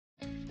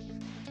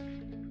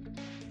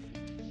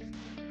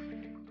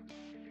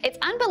It's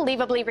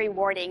unbelievably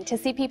rewarding to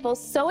see people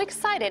so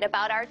excited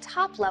about our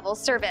top-level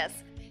service.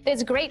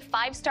 This great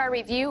 5-star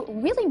review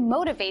really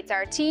motivates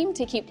our team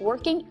to keep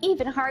working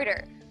even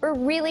harder. We're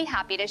really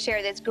happy to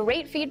share this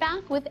great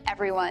feedback with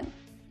everyone.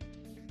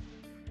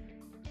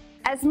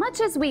 As much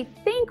as we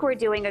think we're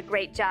doing a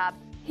great job,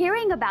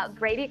 hearing about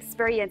great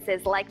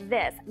experiences like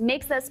this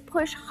makes us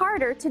push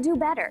harder to do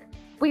better.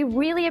 We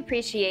really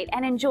appreciate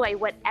and enjoy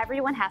what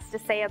everyone has to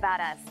say about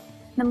us.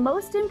 The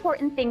most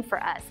important thing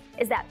for us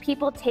is that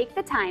people take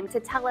the time to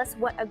tell us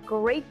what a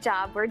great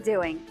job we're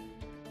doing.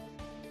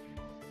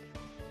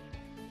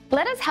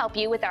 Let us help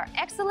you with our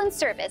excellent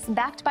service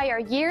backed by our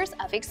years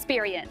of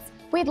experience.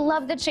 We'd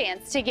love the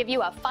chance to give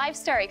you a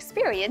 5-star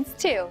experience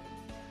too.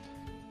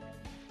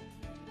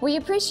 We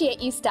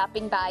appreciate you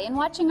stopping by and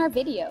watching our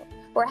video.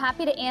 We're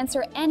happy to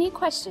answer any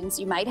questions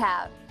you might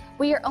have.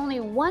 We are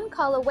only one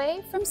call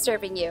away from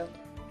serving you.